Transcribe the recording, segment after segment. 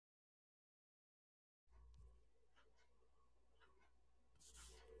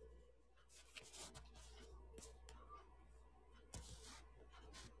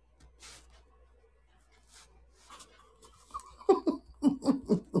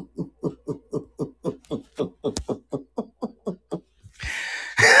Yo,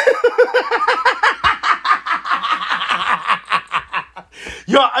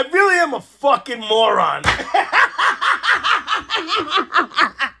 I really am a fucking moron.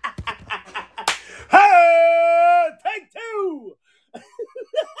 Hey, take two.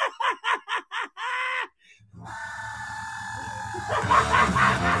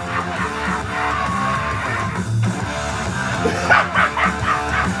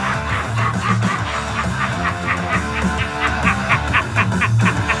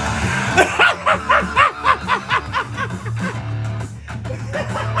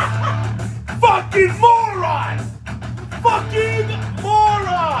 Fucking moron! Fucking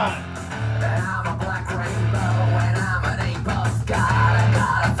moron! I'm a black rainbow and I'm an ape of God. I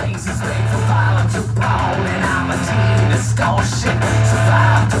got a face that's made for violence to bone, and I'm a teen distortion.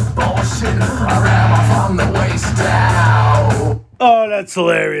 Survive to bullshit, or am I from the waist down? Oh, that's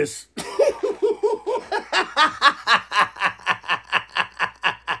hilarious.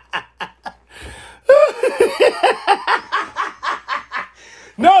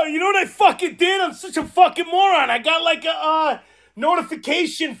 No, you know what I fucking did? I'm such a fucking moron. I got like a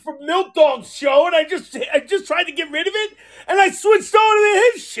notification from Milk Dog's show, and I just tried to get rid of it, and I switched over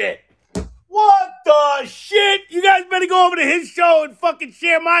to his shit. What the shit? You guys better go over to his show and fucking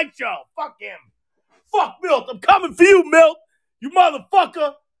share my show. Fuck him. Fuck Milt. I'm coming for you, Milt. You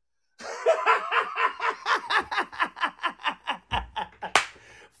motherfucker.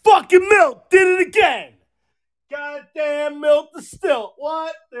 Fucking Milt did it again. Goddamn Milt the stilt.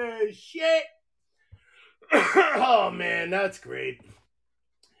 What the shit? Oh, man, that's great.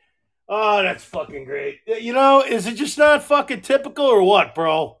 Oh, that's fucking great. You know, is it just not fucking typical or what,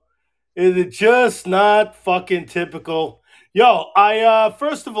 bro? Is it just not fucking typical? Yo,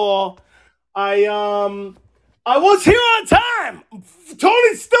 first of all, I was here on time.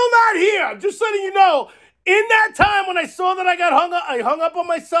 Tony's still not here. I'm just letting you know. In that time when I saw that I hung up on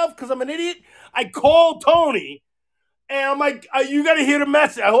myself because I'm an idiot. I called Tony, and I'm like, you got to hear the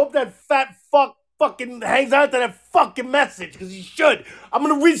message. I hope that fat fuck fucking hangs out to that fucking message, because he should. I'm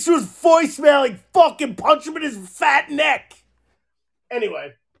going to reach through his voicemail and fucking punch him in his fat neck.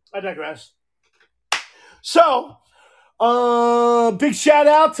 Anyway, I digress. So, big shout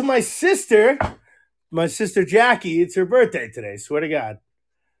out to my sister Jackie. It's her birthday today, swear to God.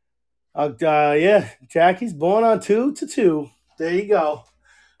 Yeah, Jackie's born on 2/2. There you go.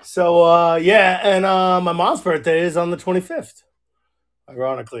 So, yeah, and my mom's birthday is on the 25th,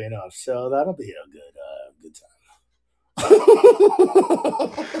 ironically enough. So that'll be a good time.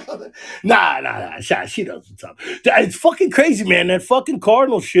 Nah. She knows what's up. It's fucking crazy, man. That fucking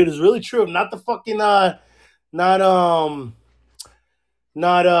Cardinal shit is really true. Not the fucking, not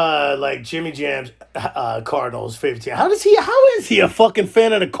like Jimmy Jam's Cardinals favorite team. How is he a fucking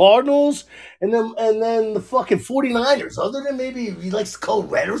fan of the Cardinals and then the fucking 49ers? Other than maybe he likes the code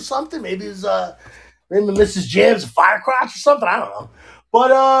red or something. Maybe it's maybe Mrs. Jam's a firecrotch or something. I don't know.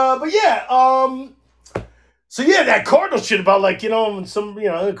 But yeah, so yeah, that Cardinal shit about like, when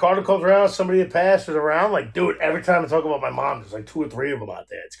the Cardinal comes around, somebody that passes around, like, dude, every time I talk about my mom, there's like 2 or 3 of them out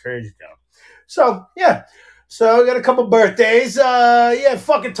there. It's crazy, though. So yeah. So I got a couple birthdays. Yeah,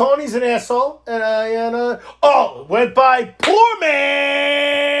 fucking Tony's an asshole. And went by Poor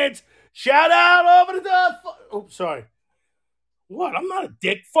Man's. Shout out over to the... sorry. What? I'm not a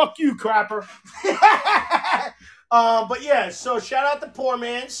dick. Fuck you, crapper. But yeah, so shout out to Poor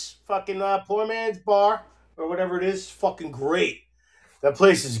Man's. Fucking Poor Man's Bar, or whatever it is. Fucking great. That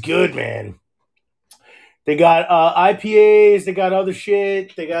place is good, man. They got IPAs. They got other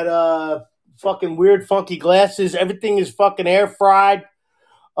shit. They got... fucking weird funky glasses. Everything is fucking air fried.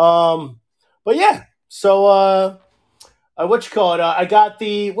 But yeah, so I got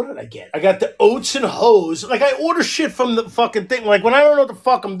what did I get? I got the Oats and Hose. Like, I order shit from the fucking thing. Like, when I don't know what the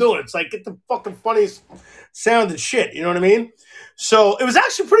fuck I'm doing, it's like, get the fucking funniest sounding shit. You know what I mean? So it was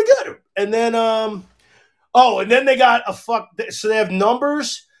actually pretty good. And then and then they got so they have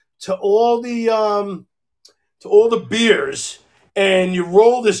numbers to all the beers. And you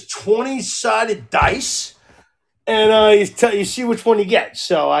roll this 20-sided dice, and you see which one you get.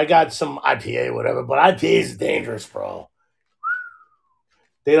 So I got some IPA or whatever, but IPA is dangerous, bro.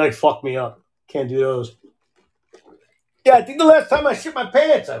 They like fuck me up. Can't do those. Yeah, I think the last time I shit my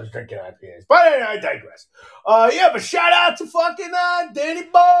pants, I was drinking IPAs. But anyway, I digress. Yeah, but shout out to fucking Danny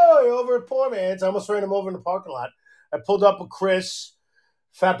Boy over at Poor Man's. I almost ran him over in the parking lot. I pulled up with Chris.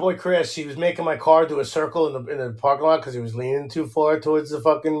 Fat boy Chris, he was making my car do a circle in the parking lot because he was leaning too far towards the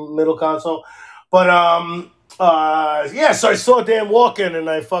fucking middle console. But yeah, so I saw Dan walking, and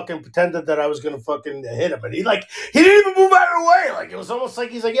I fucking pretended that I was gonna fucking hit him, and he didn't even move out of the way. Like, it was almost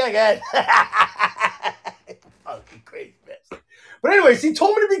like he's like, yeah, go ahead. But anyways, he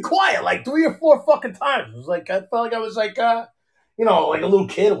told me to be quiet like 3 or 4 fucking times. It was like, I felt like I was like, you know, like a little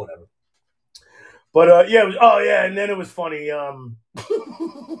kid or whatever. But yeah, and then it was funny.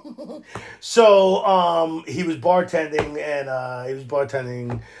 So he was bartending and it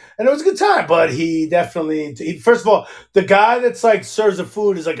was a good time. But he definitely, first of all, the guy that's like serves the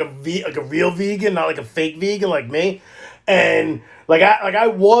food is like like a real vegan, not like a fake vegan like me. And I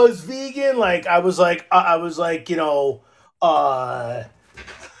was vegan, like I was like you know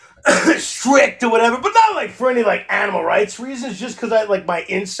strict or whatever, but not like for any like animal rights reasons, just because I like my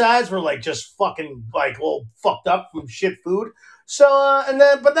insides were like just fucking like all fucked up from shit food. So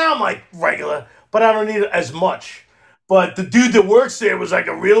but now I'm like regular, but I don't need it as much. But the dude that works there was like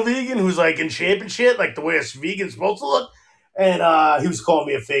a real vegan who's like in shape and shit, like the way a vegan's supposed to look. And he was calling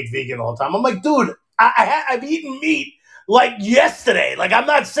me a fake vegan all the time. I'm like, dude, I've eaten meat like yesterday. Like I'm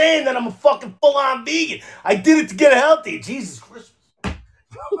not saying that I'm a fucking full on vegan. I did it to get healthy. Jesus Christ.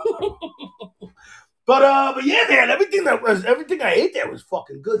 But yeah, man, everything I ate there was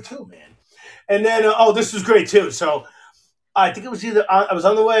fucking good too, man. And then this was great too. So I think it was either I was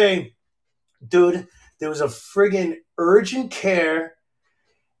on the way, dude. There was a friggin' urgent care,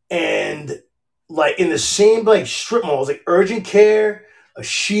 and like in the same like strip malls, like urgent care, a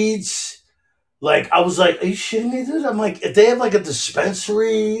Sheets. Like I was like, are you shitting me, dude? I'm like, if they have like a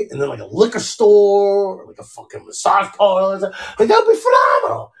dispensary and then like a liquor store or like a fucking massage parlor, like that'd be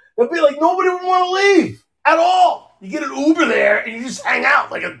phenomenal. That'd be like nobody would want to leave at all. You get an Uber there and you just hang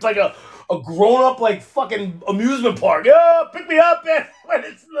out like a grown up like fucking amusement park. Yeah, pick me up, man.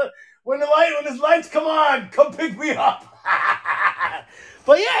 When the lights come on, come pick me up.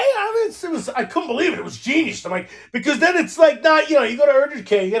 But yeah, I mean, it was. I couldn't believe it. It was genius. I'm like, because then it's like not, you know, you go to urgent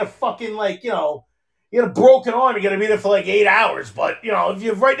care, you get a fucking like, you know, you get a broken arm, you got to be there for like 8 hours. But you know, if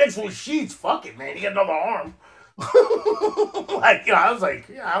you're right next to the sheets, fuck it, man, you get another arm. Like, you know, I was like,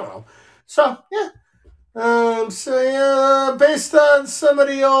 yeah, I don't know. So yeah. Based on some of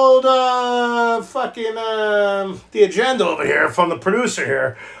the old the agenda over here from the producer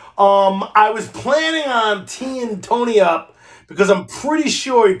here, I was planning on teeing Tony up because I'm pretty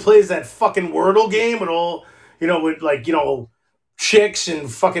sure he plays that fucking Wordle game with all, you know, with like, you know, chicks and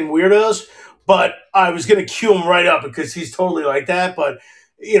fucking weirdos. But I was gonna cue him right up because he's totally like that. But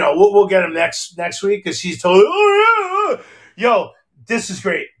you know, we'll get him next week because he's totally, oh yeah, yo. This is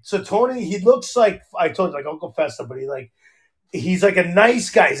great. So Tony, he looks like I told you, like Uncle Fester, but he's like a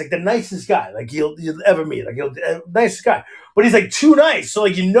nice guy. He's like the nicest guy like you'll ever meet. Like nicest guy, but he's like too nice. So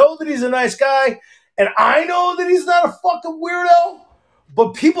like you know that he's a nice guy, and I know that he's not a fucking weirdo,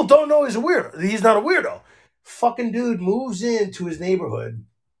 but people don't know he's a weirdo. He's not a weirdo. Fucking dude moves into his neighborhood.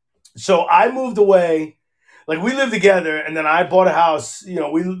 So I moved away. Like we lived together, and then I bought a house. You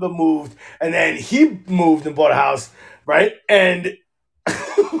know, we moved, and then he moved and bought a house, right? And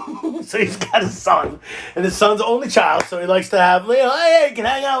so he's got his son, and his son's the only child, so he likes to have, you know, hey, you can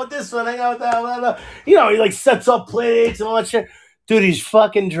hang out with this one, hang out with that, blah, blah. You know, he like sets up plates and all that shit. Dude, he's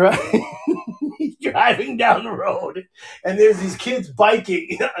fucking driving. He's driving down the road, and there's these kids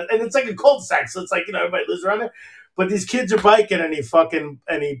biking, and it's like a cul-de-sac, so it's like, you know, everybody lives around there. But these kids are biking, and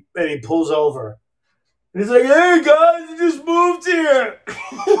he pulls over. And he's like, hey guys, I just moved here.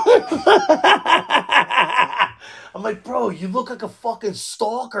 I'm like, bro, you look like a fucking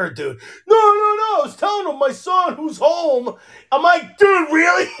stalker, dude. No. I was telling him my son who's home. I'm like, dude,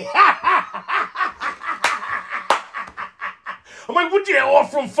 really? I'm like, what you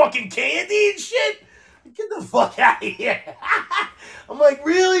offer him fucking candy and shit? Get the fuck out of here. I'm like,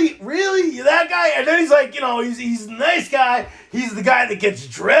 really? Really? You that guy? And then he's like, you know, he's a nice guy. He's the guy that gets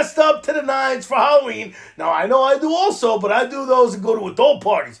dressed up to the nines for Halloween. Now, I know I do also, but I do those and go to adult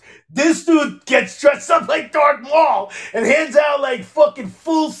parties. This dude gets dressed up like Darth Maul and hands out like fucking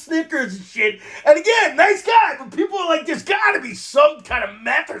full Snickers and shit. And again, nice guy, but people are like, there's gotta be some kind of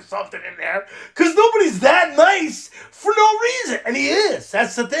meth or something in there because nobody's that nice for no reason. And he is.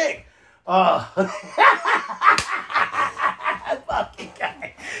 That's the thing. Fucking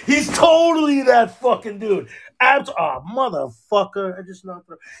guy. He's totally that fucking dude. Motherfucker. I just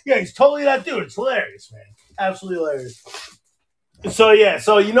knocked it. Yeah, he's totally that dude. It's hilarious, man. Absolutely hilarious. So yeah,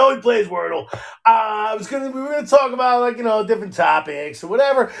 so you know he plays Wordle. We were gonna talk about like, you know, different topics or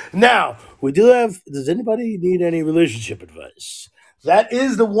whatever. Now, we do have, does anybody need any relationship advice? That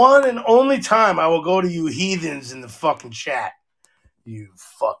is the one and only time I will go to you heathens in the fucking chat. You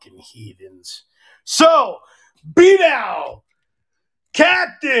fucking heathens. So, be now,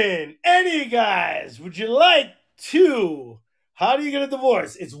 Captain, any of you guys, would you like to, how do you get a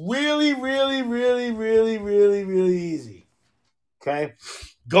divorce? It's really, really, really, really, really, really easy. Okay?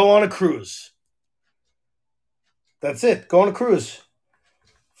 Go on a cruise. That's it. Go on a cruise.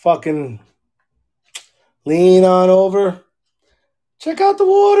 Fucking lean on over. Check out the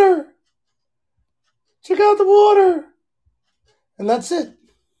water. Check out the water. And that's it.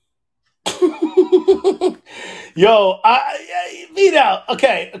 Yo, beat out.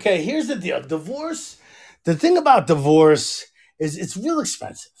 Okay. Here's the deal. Divorce. The thing about divorce is it's real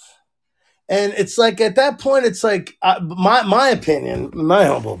expensive, and it's like at that point, it's like my opinion, my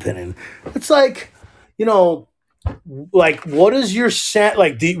humble opinion. It's like, you know, like what is your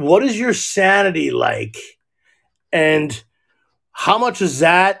what is your sanity like, and how much is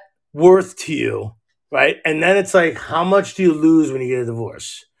that worth to you, right? And then it's like, how much do you lose when you get a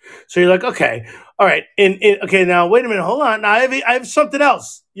divorce? So you're like, okay, all right, okay, now wait a minute, hold on. Now I have something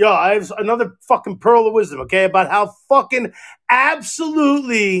else. Yo, I have another fucking pearl of wisdom, okay, about how fucking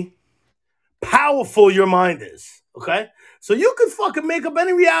absolutely powerful your mind is, okay? So you can fucking make up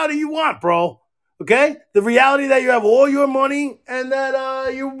any reality you want, bro. Okay? The reality that you have all your money and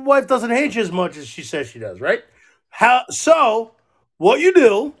that your wife doesn't hate you as much as she says she does, right? So what you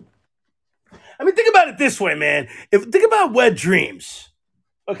do, I mean, think about it this way, man. Think about wet dreams.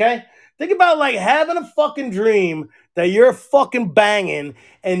 Okay? Think about like having a fucking dream that you're fucking banging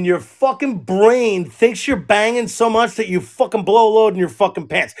and your fucking brain thinks you're banging so much that you fucking blow a load in your fucking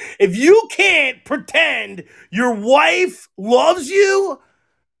pants. If you can't pretend your wife loves you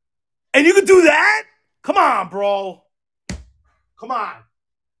and you can do that, come on, bro. Come on.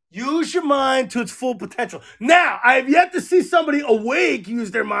 Use your mind to its full potential. Now, I have yet to see somebody awake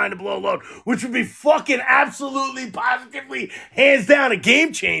use their mind to blow a load, which would be fucking absolutely, positively, hands down a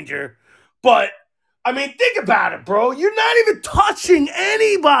game changer. But, I mean, think about it, bro. You're not even touching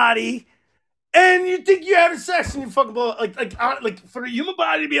anybody, and you think you're having sex and you fucking blow like for a human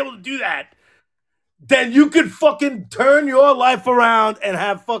body to be able to do that, then you could fucking turn your life around and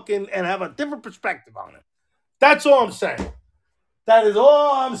have a different perspective on it. That's all I'm saying. That is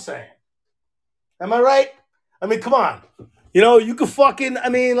all I'm saying. Am I right? I mean, come on. You know, you could fucking, I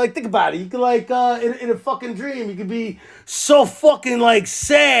mean, like, think about it. You could, like, in a fucking dream, you could be so fucking, like,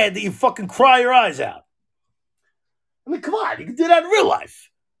 sad that you fucking cry your eyes out. I mean, come on. You can do that in real life.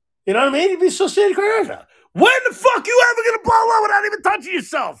 You know what I mean? You'd be so sad you cry your eyes out. When the fuck you ever gonna blow up without even touching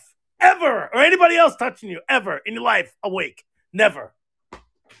yourself? Ever. Or anybody else touching you. Ever. In your life. Awake. Never.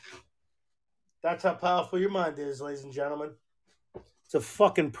 That's how powerful your mind is, ladies and gentlemen. It's a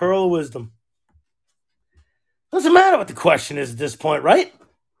fucking pearl of wisdom. Doesn't matter what the question is at this point, right?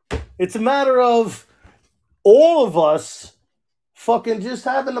 It's a matter of all of us fucking just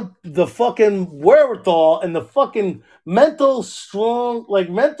having the fucking wherewithal and the fucking mental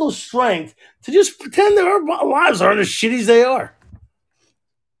strength to just pretend that our lives aren't as shitty as they are.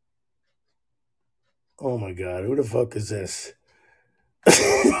 Oh my God, who the fuck is this?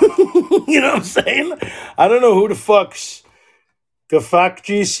 You know what I'm saying? I don't know who the fuck's the fuck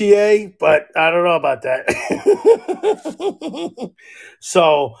GCA, but I don't know about that.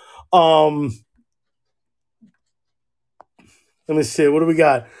 So, let me see. What do we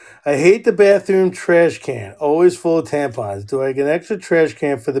got? I hate the bathroom trash can. Always full of tampons. Do I get an extra trash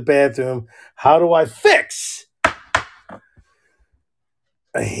can for the bathroom? How do I fix?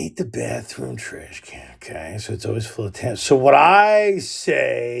 I hate the bathroom trash can. Okay, so it's always full of tampons. So what I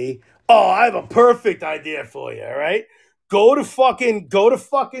say... Oh, I have a perfect idea for you, all right? Go to fucking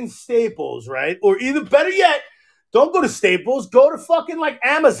Staples, right? Or either better yet, don't go to Staples. Go to fucking like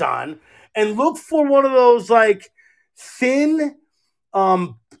Amazon and look for one of those like thin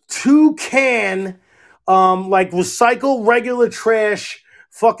 2-can like recycle regular trash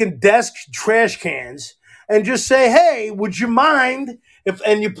fucking desk trash cans and just say, hey, would you mind if,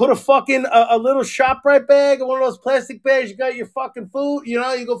 and you put a fucking a little ShopRite bag or one of those plastic bags, you got your fucking food, you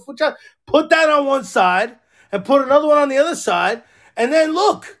know, you go food shop, put that on one side and put another one on the other side, and then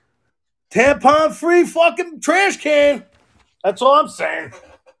look, tampon free fucking trash can. That's all I'm saying,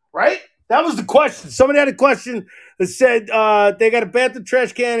 right? That was the question. Somebody had a question that said they got a bathroom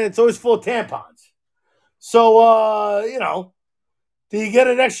trash can and it's always full of tampons. So, you know, do you get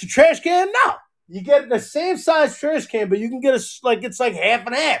an extra trash can? No. You get the same size trash can, but you can get it's like half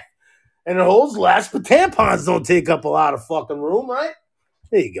and half. And it holds less, but tampons don't take up a lot of fucking room, right?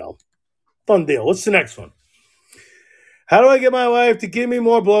 There you go. Fun deal. What's the next one? How do I get my wife to give me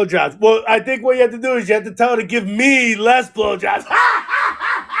more blowjobs? Well, I think what you have to do is you have to tell her to give me less blowjobs.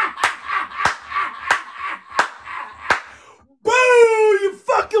 Boo! You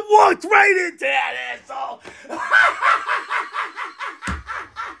fucking walked right into that, asshole.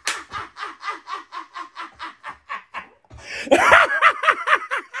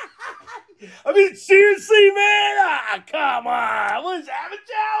 I mean, seriously, man? Ah, come on. What is that, a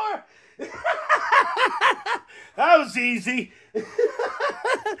shower? That was easy.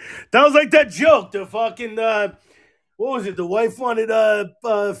 That was like that joke. The fucking what was it? The wife wanted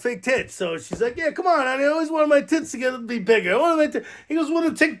fake tits, so she's like, "Yeah, come on, honey. I always wanted my tits to be bigger. He goes,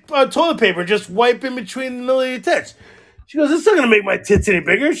 "Want to take toilet paper and just wipe in between the middle of your tits?" She goes, "It's not gonna make my tits any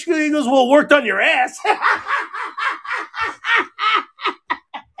bigger." He goes, "Well, it worked on your ass."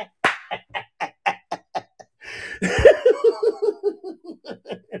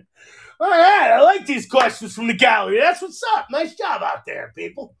 All right, I like these questions from the gallery. That's what's up. Nice job out there,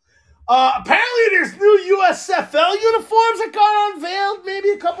 people. Apparently, there's new USFL uniforms that got unveiled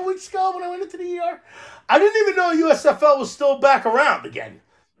maybe a couple weeks ago when I went into the ER. I didn't even know USFL was still back around again.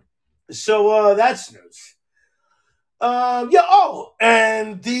 So that's news.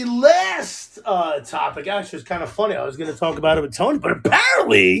 And the last topic actually was kind of funny. I was going to talk about it with Tony, but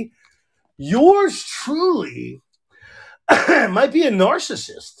apparently yours truly might be a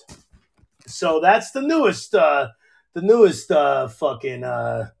narcissist. So that's the newest fucking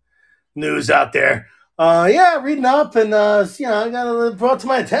news out there. Reading up and I got it brought to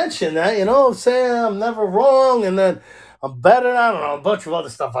my attention that saying I'm never wrong and that I'm better. I don't know, a bunch of other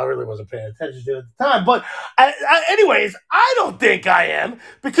stuff I really wasn't paying attention to at the time. But anyways, I don't think I am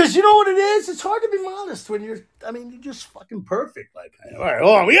because you know what it is. It's hard to be modest when you're just fucking perfect like I am. All right,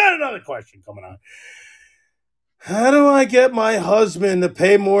 hold on. We got another question coming on. How do I get my husband to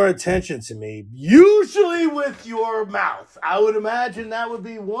pay more attention to me? Usually with your mouth. I would imagine that would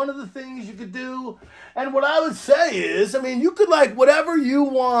be one of the things you could do. And what I would say is, you could whatever you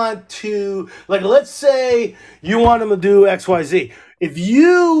want to, let's say you want him to do XYZ. If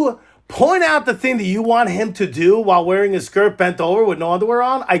you point out the thing that you want him to do while wearing a skirt bent over with no underwear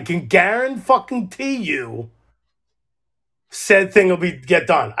on, I can guarantee you said thing will get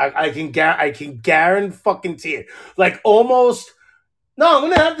done. I can guarantee it. Almost. No, I'm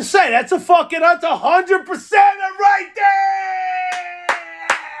gonna have to say that's 100% right there.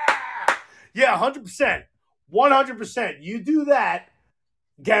 Yeah, 100%, 100%. You do that,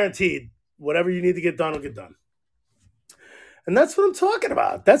 guaranteed. Whatever you need to get done will get done. And that's what I'm talking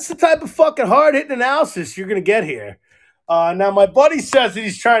about. That's the type of fucking hard-hitting analysis you're gonna get here. Now my buddy says that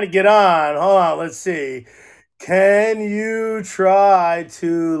he's trying to get on. Hold on, let's see. Can you try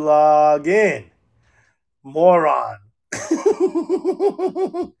to log in? Moron.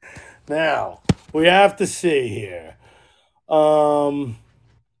 Now, we have to see here. Alrighty.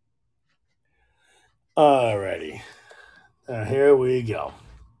 Here we go.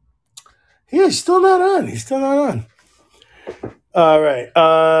 Yeah, he's still not on. All right.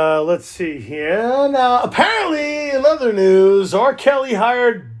 Let's see here. Now, apparently, in other news, R. Kelly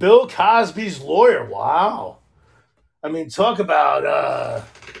hired Bill Cosby's lawyer. Wow. Talk about,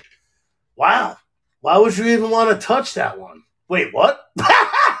 wow. Why would you even want to touch that one? Wait, what?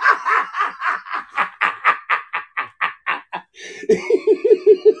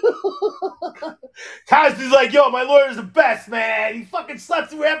 Cosby's like, yo, my lawyer's the best, man. He fucking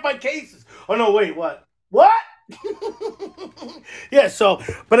slept through half my cases. Oh, no, wait, what? What? Yeah,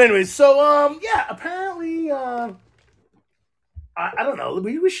 but anyway, apparently, I don't know.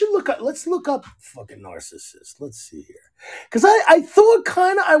 We should let's look up fucking narcissist. Let's see here. Because I thought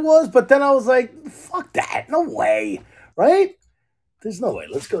kind of I was, but then I was like, fuck that. No way. Right? There's no way.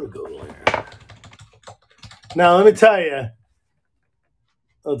 Let's go to Google here. Now, let me tell you.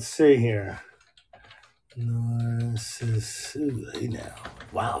 Let's see here. Narcissist. Now.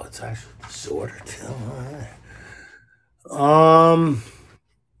 Wow, it's actually disorder too. All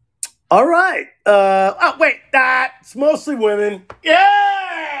right. It's mostly women.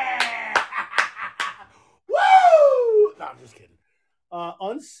 Yeah! Woo! No, I'm just kidding.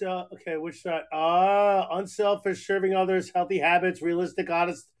 Okay, which side? Unselfish, serving others, healthy habits, realistic,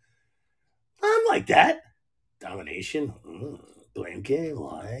 honest. I'm like that. Domination. Blame game,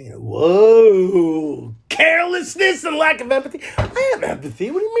 lying. Whoa. Carelessness and lack of empathy. I have empathy.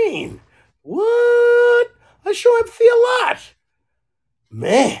 What do you mean? What? I show empathy a lot.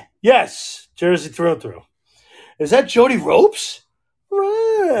 Man. Yes. Jersey through and through. Is that Jody Ropes?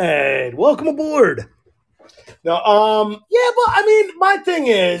 Right. Welcome aboard. Now, my thing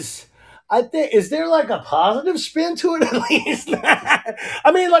is, is there a positive spin to it at least?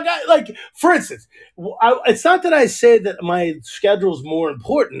 For instance, it's not that I say that my schedule is more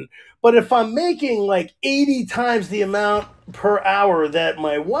important, but if I'm making 80 times the amount per hour that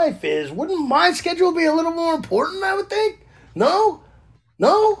my wife is, wouldn't my schedule be a little more important, I would think? No?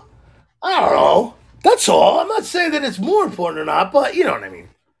 I don't know. That's all. I'm not saying that it's more important or not, but you know what I mean.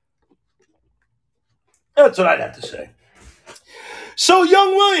 That's what I'd have to say. So,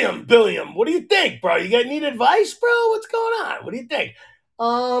 young Billiam, what do you think, bro? You need advice, bro? What's going on? What do you think?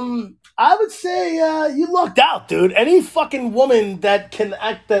 I would say you lucked out, dude. Any fucking woman that can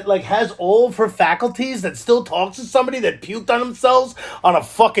act that like has all of her faculties that still talks to somebody that puked on themselves on a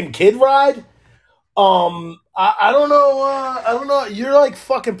fucking kid ride. I don't know. I don't know. You're like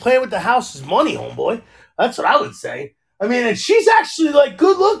fucking playing with the house's money, homeboy. That's what I would say. I mean, and she's actually like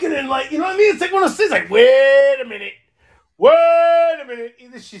good looking and like, you know what I mean? It's like one of those things like, wait a minute. Wait a minute.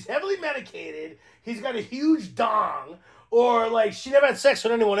 Either she's heavily medicated, he's got a huge dong, or like she never had sex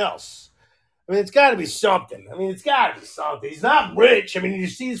with anyone else. I mean, it's got to be something. He's not rich. I mean, you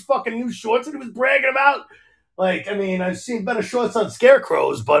see his fucking new shorts that he was bragging about? Like, I mean, I've seen better shorts on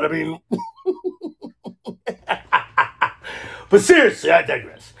scarecrows, but I mean, but seriously, I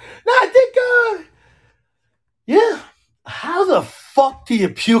digress. No, I think, yeah. How the fuck do you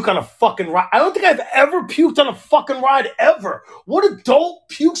puke on a fucking ride? I don't think I've ever puked on a fucking ride ever. What adult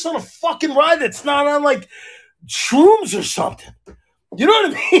pukes on a fucking ride that's not on like shrooms or something? You know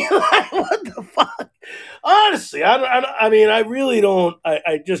what I mean? Like, what the fuck? Honestly, I mean, I really don't.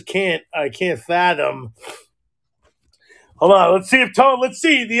 I just can't. I can't fathom. Hold on. Let's see if Tony. Let's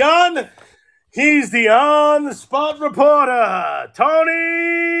see He's the on-the-spot reporter,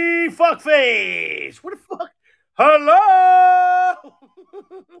 Tony Fuckface. What the fuck? Hello.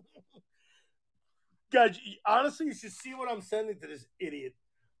 Guys, honestly, you should see what I'm sending to this idiot.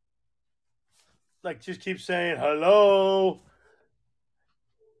 Like, just keep saying hello.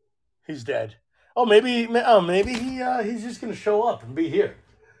 He's dead. Oh, maybe he's just gonna show up and be here.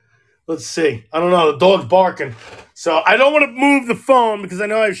 Let's see. I don't know. The dog's barking, so I don't want to move the phone because I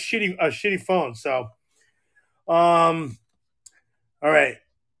know I have a shitty phone. So, all right.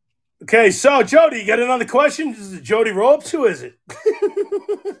 Okay, so Jody, you got another question? Is it Jody Ropes? Who is it?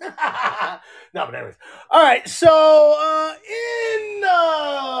 No, but anyways. All right, so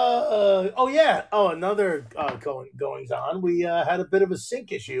another goings on. We had a bit of a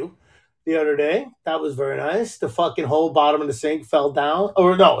sink issue the other day. That was very nice. The fucking whole bottom of the sink fell down.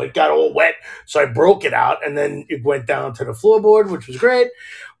 Or no, it got all wet, so I broke it out, and then it went down to the floorboard, which was great.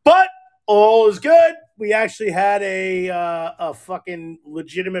 But all is good. We actually had a fucking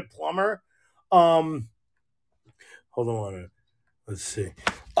legitimate plumber. Hold on. Let's see.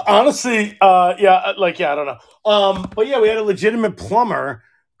 Honestly, I don't know. But yeah, we had a legitimate plumber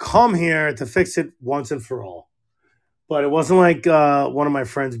come here to fix it once and for all. But it wasn't like one of my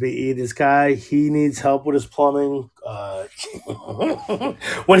friends, BE. This guy, he needs help with his plumbing.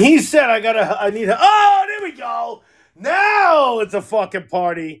 When he said, I need help. Oh, there we go. Now it's a fucking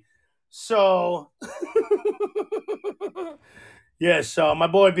party. So, yeah. So my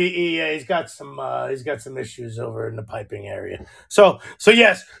boy BE, he's got some issues over in the piping area. So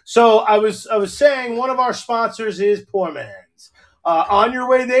yes. So I was saying one of our sponsors is Poor Man's. On your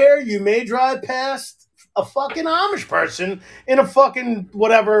way there, you may drive past a fucking Amish person in a fucking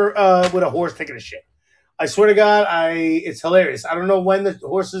whatever with a horse taking a shit. I swear to God, it's hilarious. I don't know when the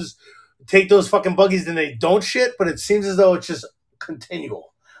horses take those fucking buggies and they don't shit, but it seems as though it's just continual.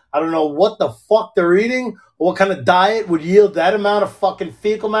 I don't know what the fuck they're eating or what kind of diet would yield that amount of fucking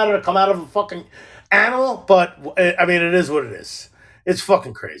fecal matter to come out of a fucking animal, but I mean, it is what it is. It's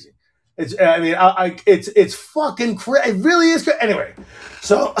fucking crazy. It's fucking crazy. It really is. Anyway,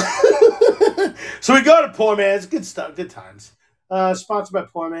 so so we go to Poor Man's. Good stuff. Good times. Sponsored by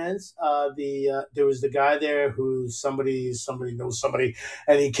Poor Man's. There was the guy there who somebody knows somebody,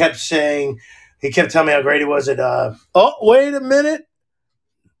 and he kept telling me how great he was at. Oh, wait a minute.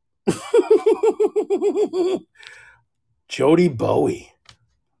 Jody Bowie.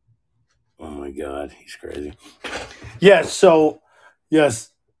 Oh my God, he's crazy. Yes, so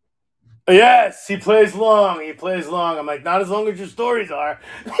yes, he plays long. I'm like, not as long as your stories are.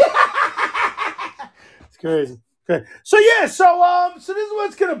 It's crazy. Okay, so yeah, so this is what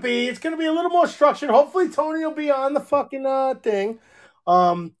it's gonna be. It's gonna be a little more structured. Hopefully, Tony will be on the fucking thing,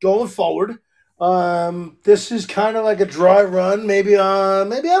 going forward. This is kind of like a dry run. Maybe I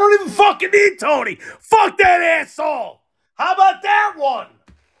don't even fucking need Tony. Fuck that asshole. How about that one?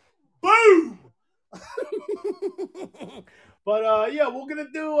 Boom. But yeah, we're gonna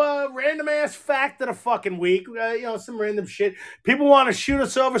do a random ass fact of the fucking week. Some random shit. People want to shoot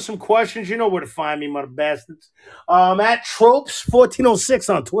us over some questions. You know where to find me, mother bastards. At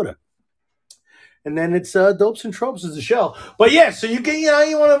Tropes1406 on Twitter. And then it's Dopes and Tropes is the show. But yeah, so you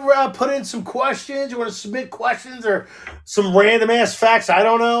want to put in some questions. You want to submit questions or some random ass facts. I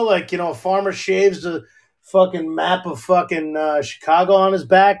don't know, like, a farmer shaves the fucking map of fucking Chicago on his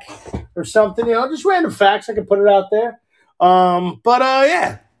back or something. Just random facts. I can put it out there. Yeah. All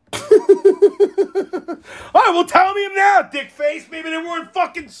right, well, tell me them now, dick face. Maybe they weren't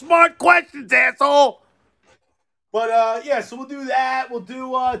fucking smart questions, asshole. But yeah, so we'll do that. We'll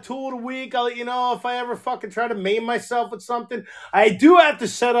do tool of the week. I'll let you know if I ever fucking try to maim myself with something. I do have to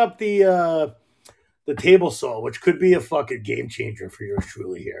set up the table saw, which could be a fucking game changer for yours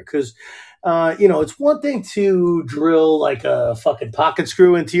truly here. Because it's one thing to drill like a fucking pocket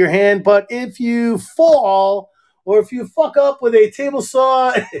screw into your hand, but if you fall or if you fuck up with a table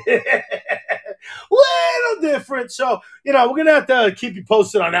saw, little different. So, we're going to have to keep you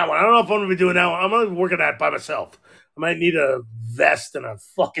posted on that one. I don't know if I'm going to be doing that one. I'm going to be working that by myself. I might need a vest and a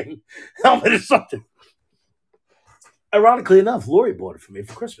fucking helmet or something. Ironically enough, Lori bought it for me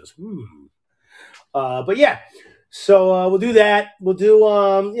for Christmas. But yeah, so we'll do that. We'll do,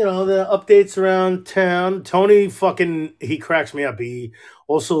 the updates around town. Tony he cracks me up. He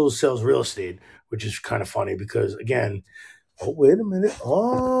also sells real estate, which is kind of funny because, again, oh, wait a minute.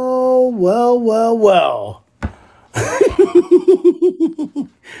 Oh, well.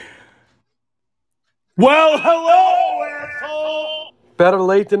 Well, hello, asshole. Better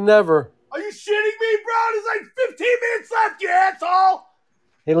late than never. Are you shitting me, bro? There's like 15 minutes left, you asshole.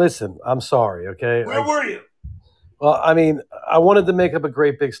 Hey, listen, I'm sorry, okay? Where were you? Well, I mean, I wanted to make up a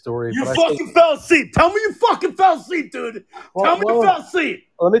great big story. You fucking fell asleep. Tell me you fucking fell asleep, dude. Tell me you fell asleep.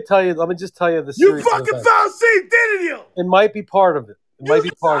 Let me just tell you the You fucking fell asleep, didn't you? It might be part of it. It might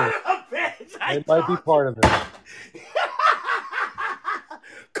be part of it. It might be part of it.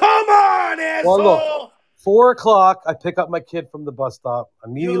 Come on, asshole. Well, look, 4:00, I pick up my kid from the bus stop.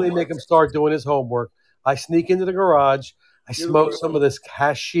 Immediately make him start doing his homework. I sneak into the garage. I smoke some of this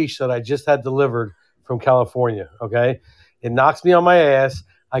hashish that I just had delivered from California, okay? It knocks me on my ass.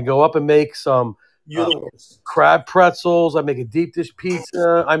 I go up and make some crab pretzels. I make a deep dish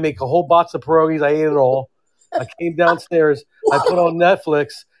pizza. I make a whole box of pierogies. I ate it all. I came downstairs. I put on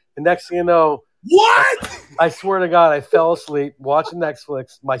Netflix. And next thing you know, what? I swear to God, I fell asleep watching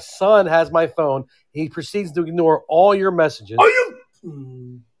Netflix. My son has my phone. He proceeds to ignore all your messages. Are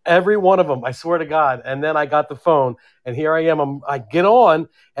you? Every one of them, I swear to God. And then I got the phone, and here I am. I get on,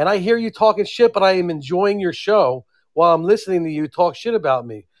 and I hear you talking shit, but I am enjoying your show while I'm listening to you talk shit about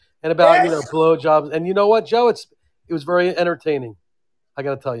me and about blowjobs. And you know what, Joe? It was very entertaining. I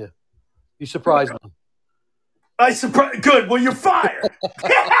got to tell you, you surprised me. Good. Well, you're fired.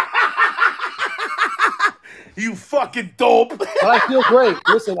 You fucking dope. But I feel great.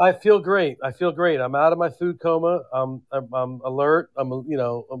 Listen, I feel great. I'm out of my food coma. I'm alert.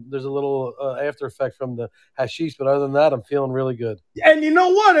 There's a little after effect from the hashish, but other than that, I'm feeling really good. And you know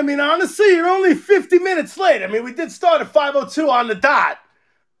what? I mean, honestly, you're only 50 minutes late. I mean, we did start at 5:02 on the dot.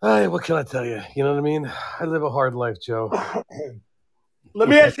 Hey, what can I tell you? You know what I mean? I live a hard life, Joe. Let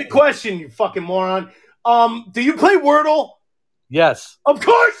me ask you a question, you fucking moron. Do you play Wordle? Yes. Of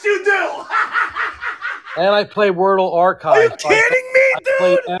course you do. And I play Wordle Archive. Are you kidding me, dude? I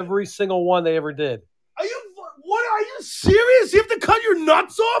played every single one they ever did. Are you serious? You have to cut your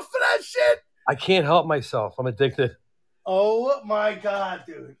nuts off for that shit? I can't help myself. I'm addicted. Oh my God,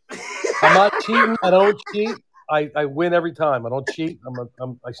 dude. I'm not cheating. I don't cheat. I win every time. I don't cheat.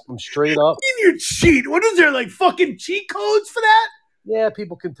 I'm straight up. What do you mean you cheat? What is there, like fucking cheat codes for that? Yeah,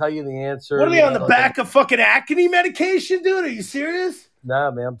 people can tell you the answer. What are they on the back of fucking acne medication, dude? Are you serious?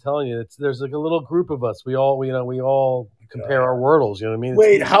 Nah, man, I'm telling you, there's like a little group of us. We all compare our Wordles. You know what I mean?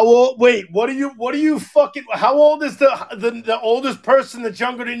 Wait, how old? Wait, what are you fucking? How old is the oldest person that's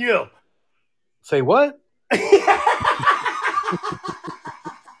younger than you? Say what?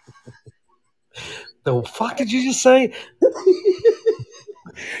 The fuck did you just say?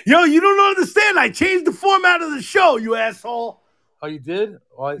 Yo, you don't understand. I changed the format of the show, you asshole. Oh, you did?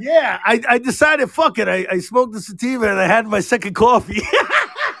 Well, yeah, I decided, fuck it. I smoked the sativa and I had my second coffee.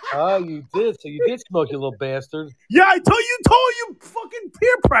 Oh, you did. So you did smoke, you little bastard. Yeah, I told you fucking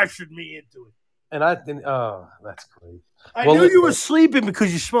peer pressured me into it. And that's great. I knew you were sleeping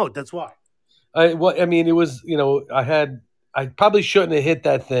because you smoked. That's why. It was, I probably shouldn't have hit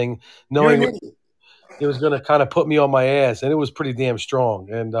that thing knowing it was going to kind of put me on my ass, and it was pretty damn strong.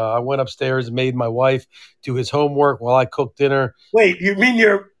 And I went upstairs and made my wife do his homework while I cooked dinner. Wait, you mean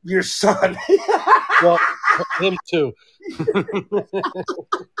your son? Well, him too.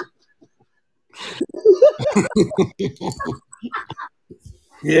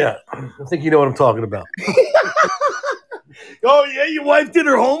 Yeah, I think you know what I'm talking about. Oh, yeah, your wife did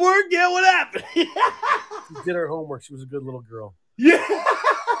her homework? Yeah, what happened? She did her homework. She was a good little girl. Yeah.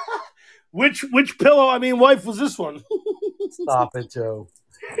 Which wife was this one? Stop it, Joe.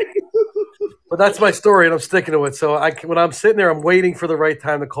 But that's my story, and I'm sticking to it. So when I'm sitting there, I'm waiting for the right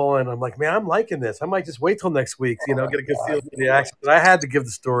time to call in. I'm like, man, I'm liking this. I might just wait till next week, get a good feel for the action. But I had to give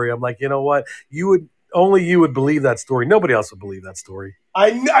the story. I'm like, you know what? Only you would believe that story. Nobody else would believe that story.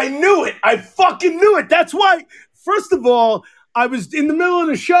 I knew it. I fucking knew it. That's why first of all, I was in the middle of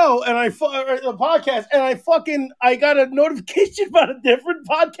the show and the podcast, and I got a notification about a different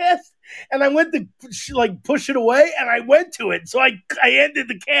podcast, and I went to push it away, and I went to it, so I ended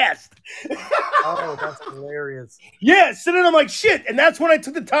the cast. Oh, that's hilarious. Yeah, so then I'm like, shit, and that's when I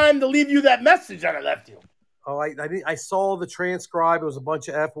took the time to leave you that message that I left you. Oh, I saw the transcribe. It was a bunch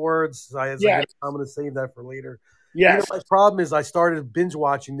of F words. So I'm going to save that for later. Yes. My problem is I started binge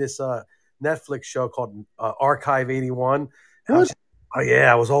watching this Netflix show called Archive 81. What?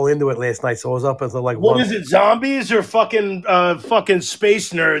 I was all into it last night. So I was up until like what is it? Zombies or fucking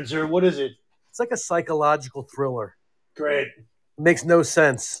space nerds or what is it? It's like a psychological thriller. Great. It makes no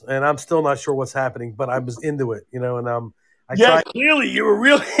sense, and I'm still not sure what's happening, but I was into it, and clearly you were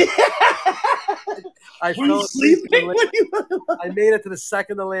really. I fell asleep. I made it to the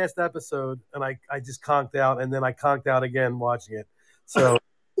second to last episode, and I just conked out, and then I conked out again watching it. So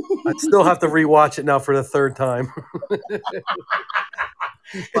I still have to rewatch it now for the third time.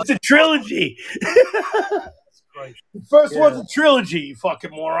 It's a trilogy. The first one's a trilogy, you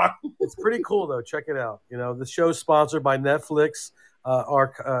fucking moron. It's pretty cool, though. Check it out. The show's sponsored by Netflix,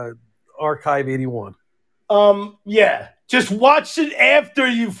 Archive 81. Yeah. Just watch it after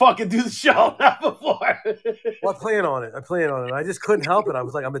you fucking do the show, not before. Well, I plan on it. I just couldn't help it. I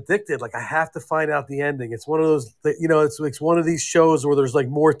was like, I'm addicted. Like, I have to find out the ending. It's one of those, it's one of these shows where there's like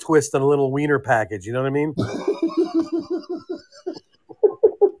more twist than a little wiener package. You know what I mean?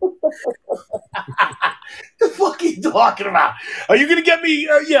 The fuck are you talking about? Are you gonna get me?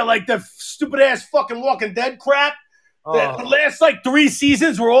 Like the stupid ass fucking Walking Dead crap. The last 3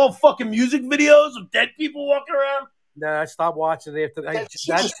 seasons were all fucking music videos of dead people walking around. Nah, I stopped watching it after that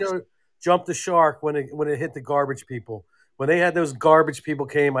show jumped the shark when it hit the garbage people. When they had those garbage people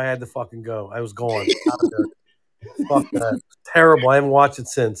came, I had to fucking go. I was gone. Fuck that. Terrible. I haven't watched it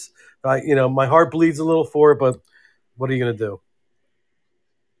since. My heart bleeds a little for it, but what are you gonna do?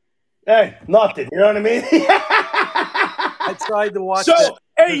 Hey, nothing. You know what I mean? I tried to watch. So,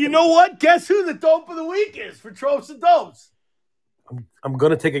 hey, you know what? Guess who the dope of the week is for Tropes and Dopes? I'm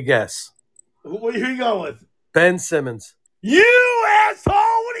gonna take a guess. Who are you going with? Ben Simmons. You asshole!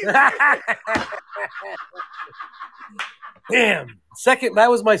 What are you Damn. That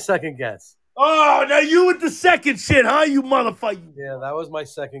was my second guess. Oh, now you with the second shit, huh? You motherfucker. Yeah, that was my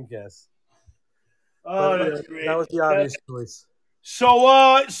second guess. Oh, that's great. That was the obvious choice.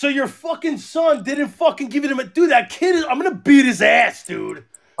 So your fucking son didn't fucking give it him. Dude, that kid I'm gonna beat his ass, dude.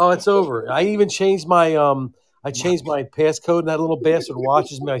 Oh, it's over. I even changed my my passcode, and that little bastard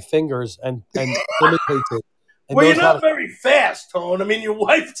watches my fingers and imitates it. Well, you're not very fast, Tone. I mean, your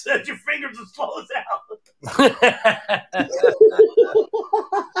wife said your fingers are slow as hell.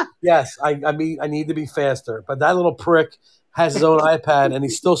 Yes, I mean, I need to be faster. But that little prick has his own iPad, and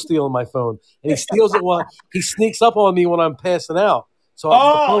he's still stealing my phone. And he steals it while he sneaks up on me when I'm passing out. So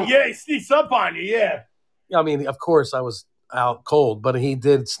he sneaks up on you, yeah. I mean, of course, I was out cold, but he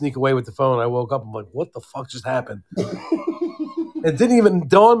did sneak away with the phone. I woke up, I'm like, what the fuck just happened? It didn't even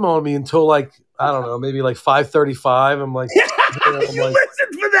dawn on me until I don't know, maybe 5:35. I'm like, you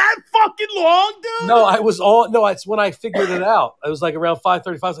listened for that fucking long, dude? No, it's when I figured it out. It was around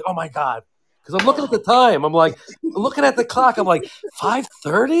 5:35. I was like, oh my God. Because I'm looking at the time. I'm like, looking at the clock. I'm like,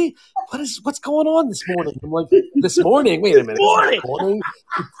 5:30? What's going on this morning? I'm like, this morning? Wait a minute. This morning?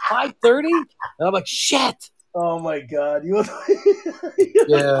 5:30? And I'm like, shit. Oh my God.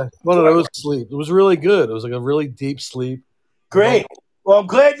 Yeah. One of those sleep. It was really good. It was a really deep sleep. Great. Well, I'm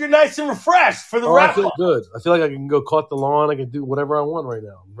glad you're nice and refreshed for the wrap. I feel good. I feel like I can go cut the lawn. I can do whatever I want right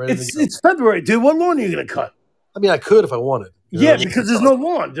now. I'm ready to go. It's February, dude. What lawn are you going to cut? I mean, I could if I wanted. Yeah, because there's no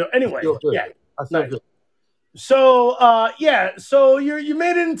lawn. Anyway, I feel good. So, so you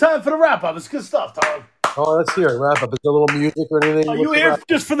made it in time for the wrap-up. It's good stuff, Tom. Oh, let's hear it. Wrap-up. Is there a little music or anything? Are you here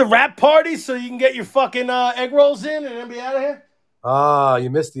just for the wrap party so you can get your fucking egg rolls in and then be out of here? Ah,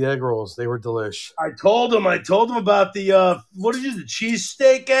 you missed the egg rolls. They were delish. I told him about the the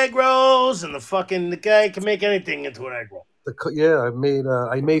cheesesteak egg rolls and the guy can make anything into an egg roll.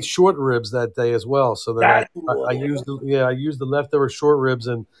 I made short ribs that day as well. So then I used the leftover short ribs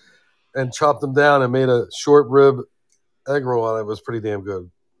and chopped them down and made a short rib egg roll out of it. It was pretty damn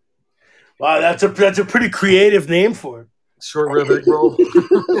good. Wow, that's a pretty creative name for it. Short rib egg roll.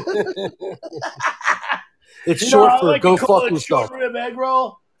 It's short for go fuck yourself. Short rib egg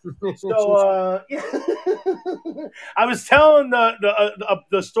roll. So I was telling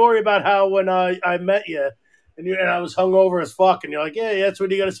the story about how when I met you and I was hungover as fuck and you're like, yeah, that's when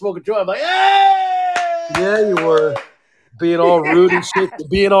you got to smoke a joint. I'm like, hey! Yeah, you were being all rude and shit,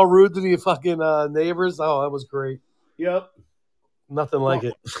 being all rude to the fucking neighbors. Oh, that was great. Yep. Nothing like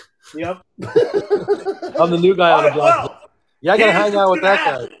it. Yep. I'm the new guy on the All right, block. well, Yeah, I gotta here's hang out what's with that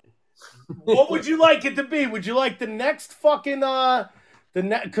gonna guy. happen. What would you like it to be? Would you like the next fucking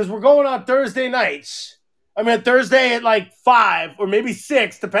because we're going on Thursday nights. I mean Thursday at like 5 or maybe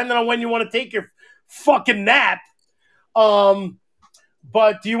 6, depending on when you want to take your fucking nap.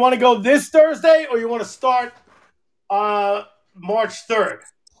 But do you want to go this Thursday or you want to start March 3rd?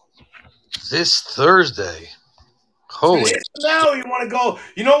 This Thursday. Holy. Now you want to go,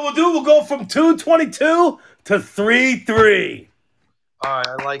 you know what we'll do? We'll go from 2:22 to 3:03. All right,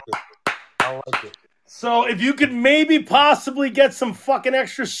 I like it. I like it. So if you could maybe possibly get some fucking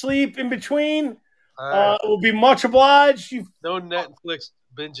extra sleep in between, it will be much obliged. No Netflix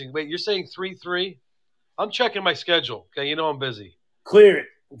binging. Wait, you're saying 3-3? I'm checking my schedule. Okay, you know I'm busy. Clear it.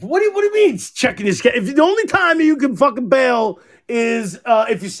 What do you mean checking your schedule? If the only time you can fucking bail is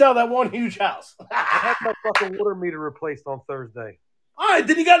if you sell that one huge house. I had my fucking water meter replaced on Thursday. All right,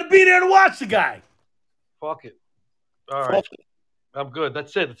 then you got to be there to watch the guy. Fuck it. All right. I'm good.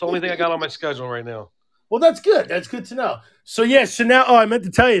 That's it. That's the only thing I got on my schedule right now. Well, that's good. That's good to know. So so now, I meant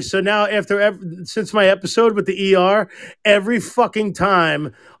to tell you. So now, since my episode with the ER, every fucking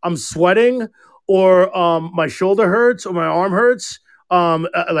time I'm sweating or my shoulder hurts or my arm hurts,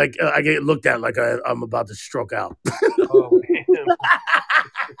 I get looked at like I'm about to stroke out. Oh, man.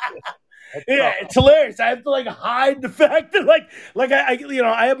 Yeah, it's hilarious. I have to like hide the fact that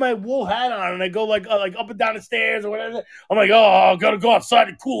I have my wool hat on and I go like up and down the stairs or whatever. I'm like, I gotta go outside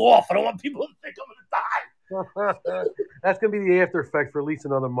and cool off. I don't want people to think I'm gonna die. That's gonna be the after effect for at least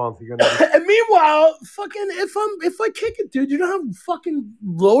another month. You're gonna. And meanwhile, fucking, if I kick it, dude, you know how fucking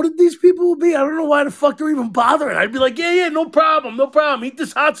loaded these people will be. I don't know why the fuck they're even bothering. I'd be like, yeah, no problem. Eat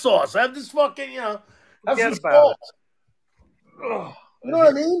this hot sauce. Have this fucking, have Forget some about salt. You know what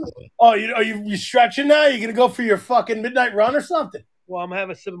I mean? Oh, are you stretching now? You gonna go for your fucking midnight run or something? Well, I'm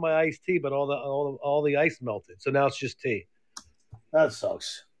having a sip of my iced tea, but all the ice melted, so now it's just tea. That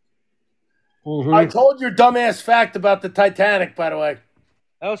sucks. Mm-hmm. I told your dumbass fact about the Titanic, by the way.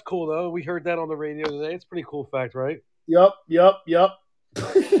 That was cool, though. We heard that on the radio today. It's a pretty cool fact, right? Yup.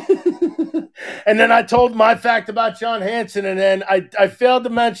 And then I told my fact about John Hanson, and then I failed to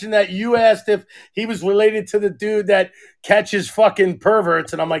mention that you asked if he was related to the dude that catches fucking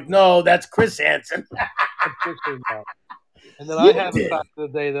perverts, and I'm like, no, that's Chris Hansen. And then I have a fact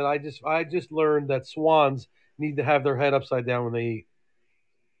of the day that I just learned that swans need to have their head upside down when they eat,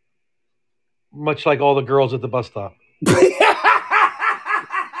 much like all the girls at the bus stop.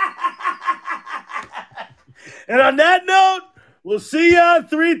 And on that note, we'll see you on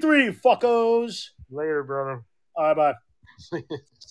 3-3, fuckos. Later, brother. All right, bye.